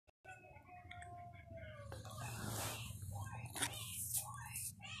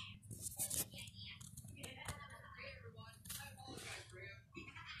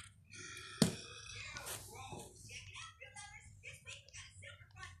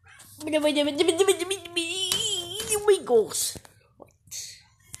Wiggles.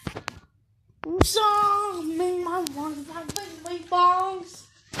 So, make my balls.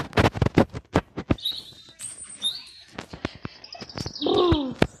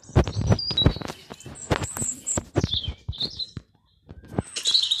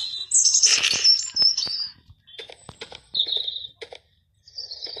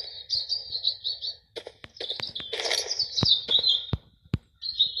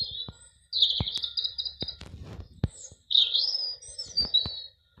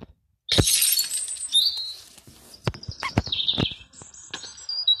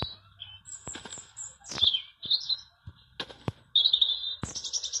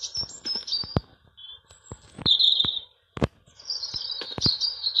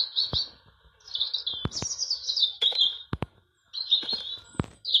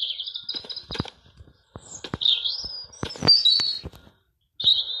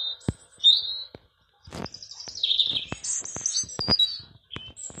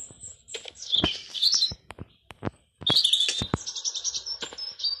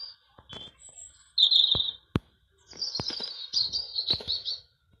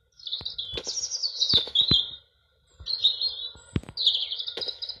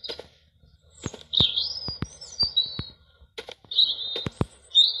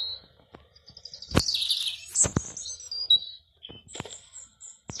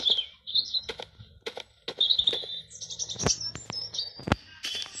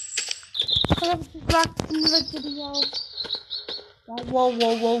 Back to the video. Whoa.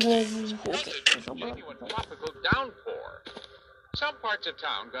 Genuine tropical downpour. Some parts of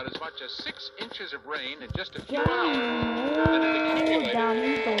town got as much as 6 inches of rain in just a few hours. And it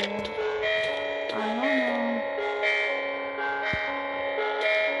accumulated. I don't know.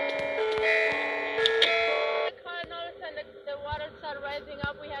 The car, and all of a sudden the water started rising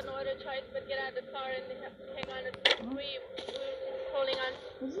up. We had no other choice but get out of the car and hang on. We were holding on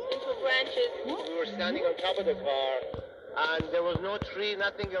into branches. We were standing on top of the car, and there was no tree,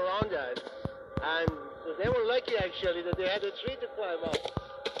 nothing around us. And so they were lucky, actually, that they had a tree to climb up.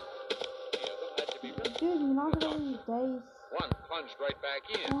 Dude, you're not gonna lose days. One plunged right back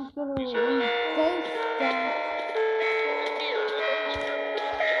in. I'm not gonna He lose survived. days.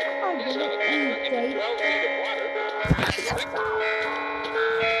 His helicopter into 12 feet of water.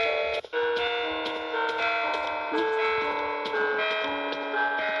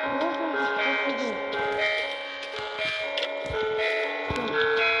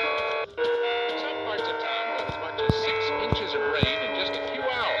 Some parts of town got as much as 6 inches of rain in just a few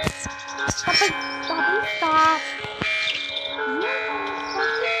hours. Stop.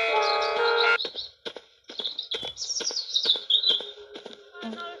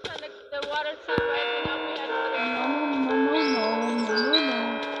 And all of a sudden the water started rising up. We had no other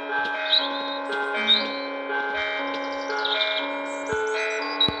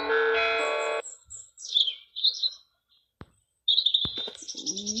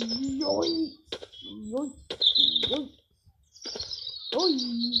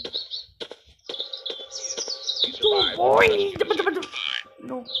He survived.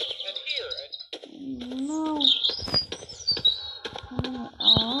 No. And here, No.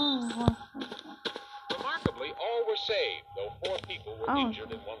 remarkably, all were saved, though 4 people were Oh.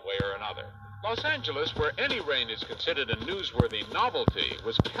 injured in one way or another. Los Angeles, where any rain is considered a newsworthy novelty,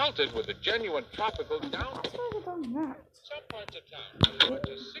 was pelted with a genuine tropical downpour. That's why they don't that. Some parts of town got as much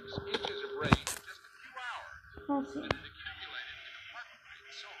as 6 inches of rain in just a few hours. Let's see. And it accumulated in apartment rain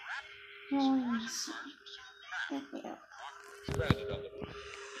so rapidly, Nice. cars stranded on the roof.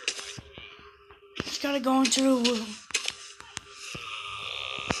 Just gotta go into the room.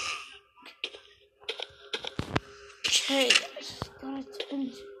 Okay, guys. Gotta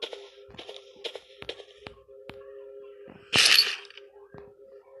turn.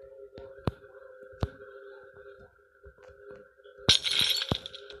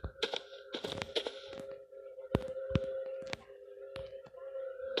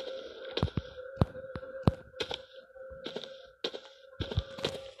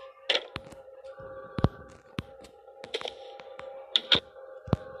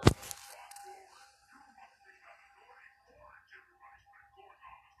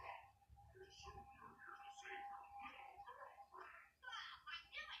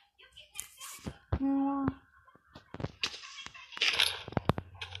 Yeah.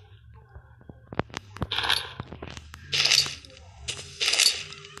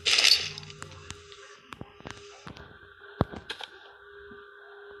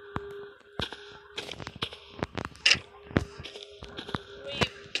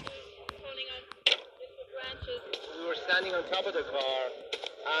 holding on to branches. We were standing on top of the car,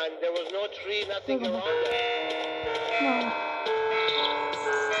 and there was no tree, nothing around it. No.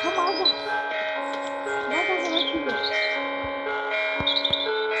 Come on. Why doesn't it do this?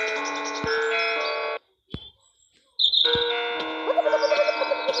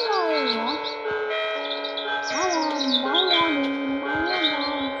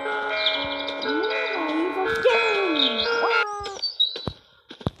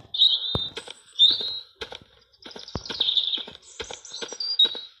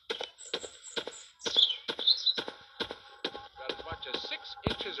 Got as much as 6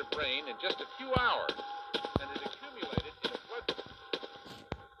 inches of rain in just a few hours, and it accumulated in a flood.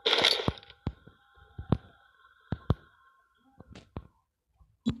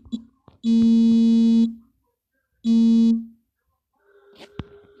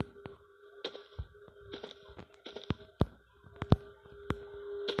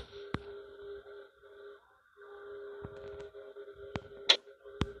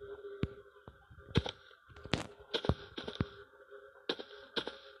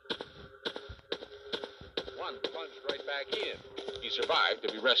 One plunged right back in. He survived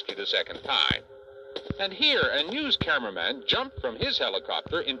to be rescued a second time. And here, a news cameraman jumped from his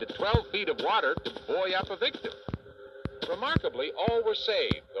helicopter into 12 feet of water to buoy up a victim. Remarkably, all were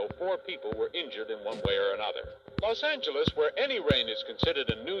saved, though 4 people were injured in one way or another. Los Angeles, where any rain is considered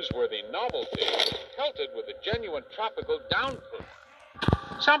a newsworthy novelty, was pelted with a genuine tropical downpour.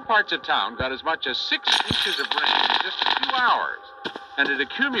 Some parts of town got as much as 6 inches of rain in just a few hours, and it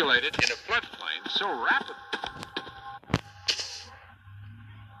accumulated in a floodplain so rapidly.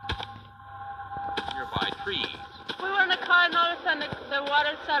 Nearby trees. We were in the car and all of a sudden the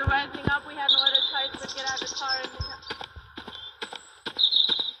water started rising up. We had no other choice but get out of the car and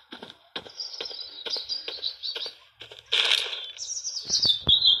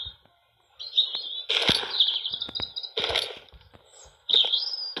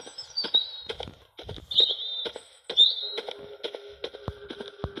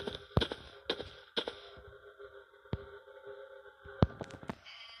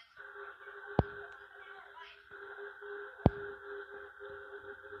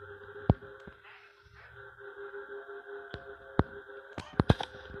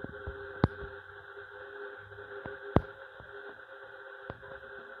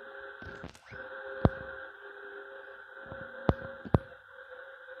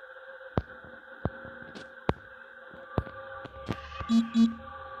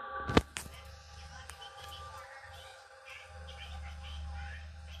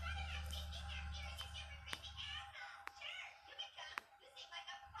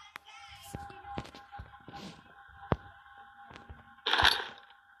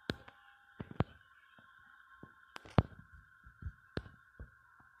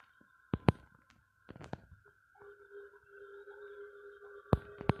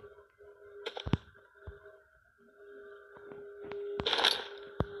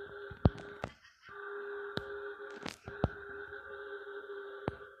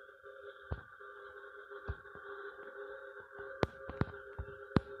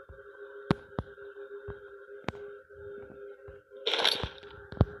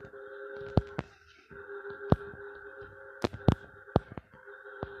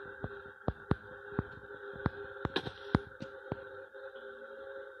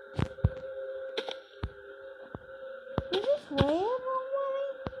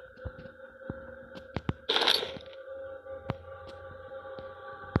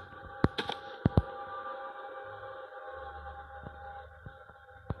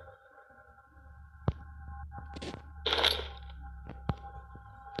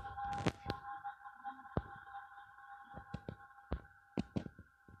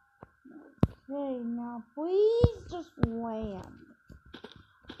Okay, now please just land.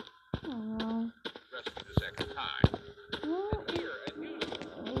 Rescued a second time. And here, a news.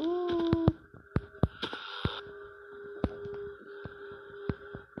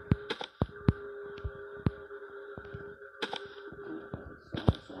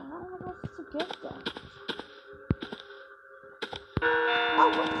 So how am I supposed to get that? Oh,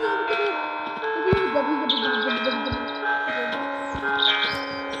 what's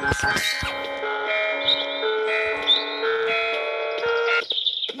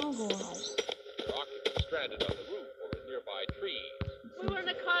Occupants stranded on the roof or in nearby trees. we were in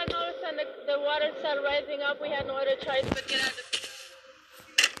the car and all of a sudden the water started rising up. We had no other choice but get out of the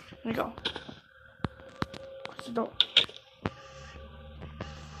There we go. Close the door.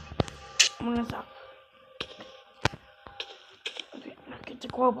 I'm gonna stop. Okay, now get the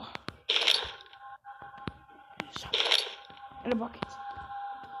crowbar. Stop. In the bucket.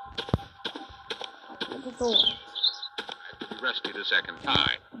 Open the door. Had to be rescued a second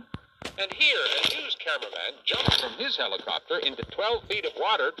time. And here, a news cameraman jumped from his helicopter into 12 feet of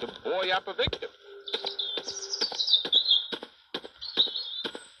water to buoy up a victim.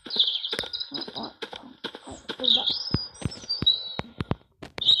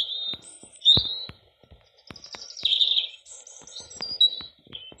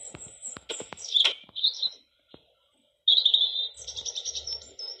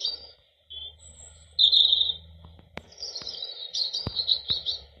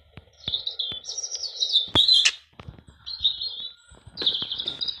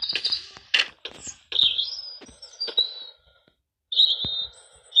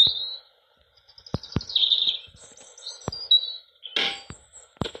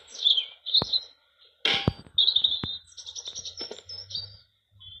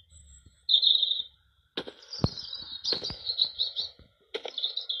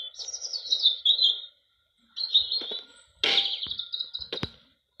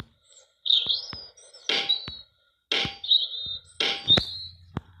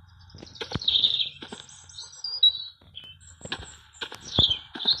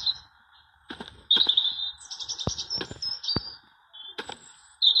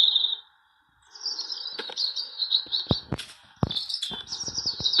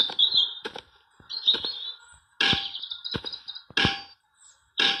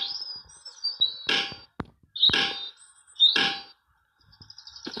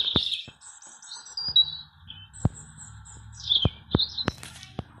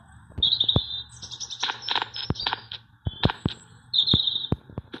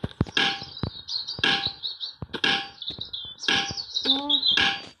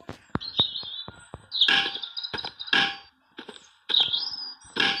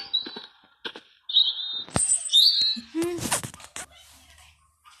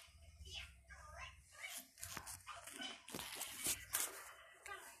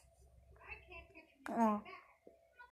 Oh.